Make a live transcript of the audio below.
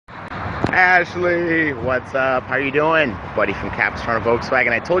Ashley, what's up? How you doing? Buddy from Capistrano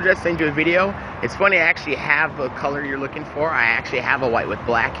Volkswagen. I told you I'd send you a video. It's funny, I actually have the color you're looking for. I actually have a white with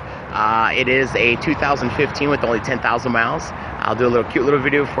black. It is a 2015 with only 10,000 miles. I'll do a cute little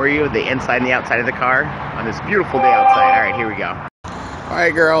video for you, the inside and the outside of the car on this beautiful day outside. All right, here we go. All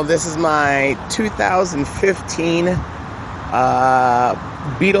right, girl, this is my 2015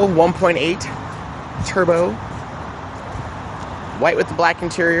 Beetle 1.8 turbo. White with the black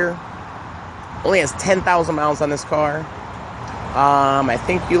interior. Only has 10,000 miles on this car. I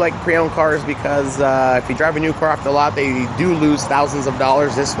think you like pre-owned cars because if you drive a new car off the lot, they do lose thousands of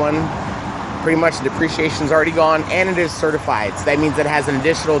dollars. This one, pretty much the depreciation's already gone, and it is certified. So that means it has an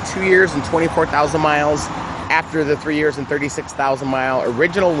additional 2 years and 24,000 miles after the 3 years and 36,000 mile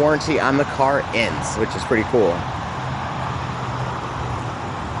original warranty on the car ends, which is pretty cool.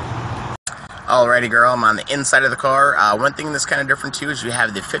 Alrighty, girl, I'm on the inside of the car. One thing that's kind of different too is you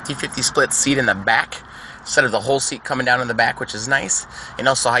have the 50-50 split seat in the back instead of the whole seat coming down in the back, which is nice. And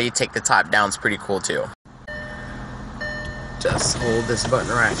also how you take the top down is pretty cool too. Just hold this button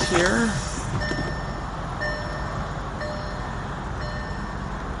right here.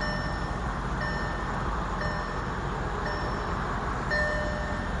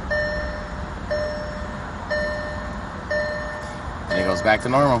 And it goes back to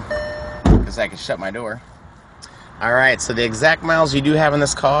normal. I can shut my door. Alright, so the exact miles you do have in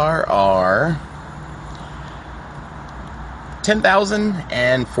this car are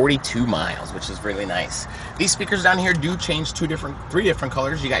 10,042 miles, which is really nice. These speakers down here do change three different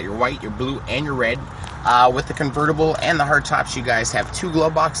colors. You got your white, your blue, and your red. With the convertible and the hard tops, you guys have two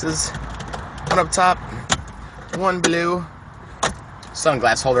glove boxes. One up top, one blue,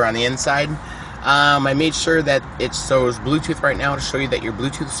 sunglass holder on the inside. I made sure that it shows Bluetooth right now to show you that your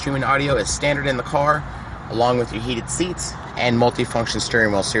Bluetooth streaming audio is standard in the car, along with your heated seats and multifunction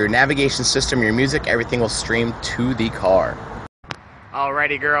steering wheel. So your navigation system, your music, everything will stream to the car.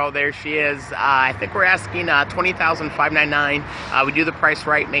 Alrighty, girl, there she is. I think we're asking $20,599. We do the price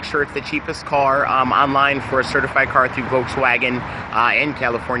right, make sure it's the cheapest car online for a certified car through Volkswagen in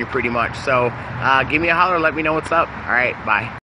California, pretty much. So give me a holler, let me know what's up. All right, bye.